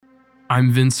I'm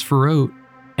Vince Ferrote,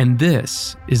 and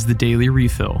this is the Daily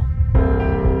Refill.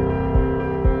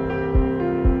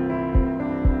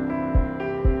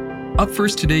 Up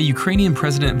first today, Ukrainian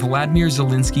President Vladimir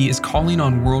Zelenskiy is calling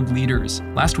on world leaders.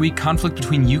 Last week, conflict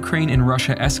between Ukraine and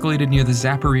Russia escalated near the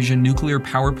Zaporizhzhia nuclear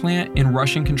power plant in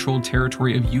Russian-controlled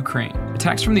territory of Ukraine.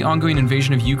 Attacks from the ongoing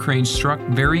invasion of Ukraine struck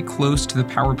very close to the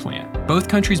power plant. Both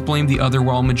countries blamed the other,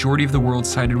 while a majority of the world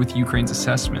sided with Ukraine's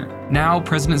assessment. Now,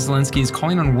 President Zelenskiy is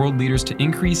calling on world leaders to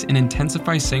increase and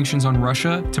intensify sanctions on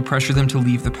Russia to pressure them to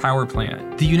leave the power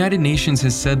plant. The United Nations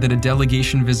has said that a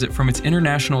delegation visit from its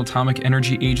International Atomic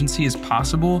Energy Agency is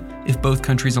possible if both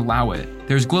countries allow it.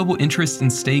 There's global interest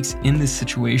and stakes in this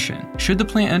situation. Should the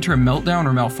plant enter a meltdown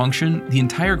or malfunction, the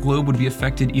entire globe would be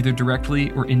affected either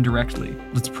directly or indirectly.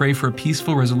 Let's pray for a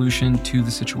peaceful resolution to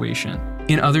the situation.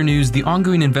 In other news, the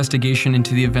ongoing investigation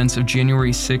into the events of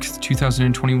January 6,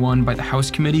 2021 by the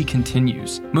House Committee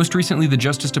continues. Most recently, the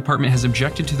Justice Department has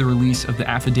objected to the release of the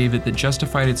affidavit that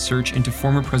justified its search into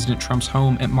former President Trump's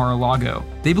home at Mar-a-Lago.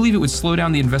 They believe it would slow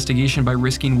down the investigation by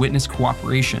risking witness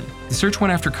cooperation. The search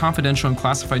went after confidential and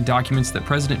classified documents that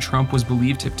President Trump was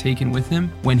believed to have taken with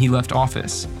him when he left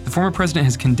office. The former president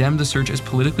has condemned the search as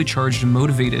politically charged and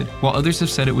motivated, while others have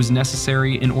said it was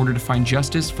necessary in order to find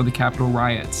justice for the Capitol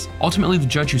riots. Ultimately, the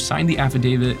judge who signed the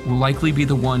affidavit will likely be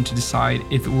the one to decide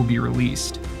if it will be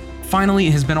released. Finally,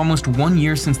 it has been almost 1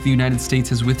 year since the United States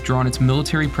has withdrawn its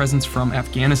military presence from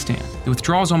Afghanistan. The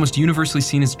withdrawal is almost universally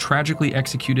seen as tragically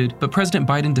executed, but President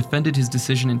Biden defended his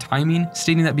decision and timing,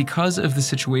 stating that because of the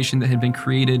situation that had been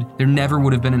created, there never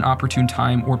would have been an opportune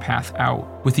time or path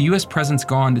out. With the U.S. presence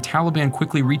gone, the Taliban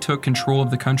quickly retook control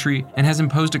of the country and has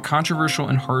imposed a controversial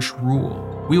and harsh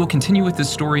rule. We will continue with this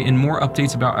story and more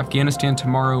updates about Afghanistan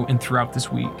tomorrow and throughout this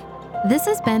week. This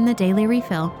has been the Daily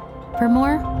Refill. For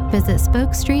more, visit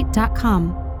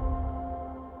spokestreet.com.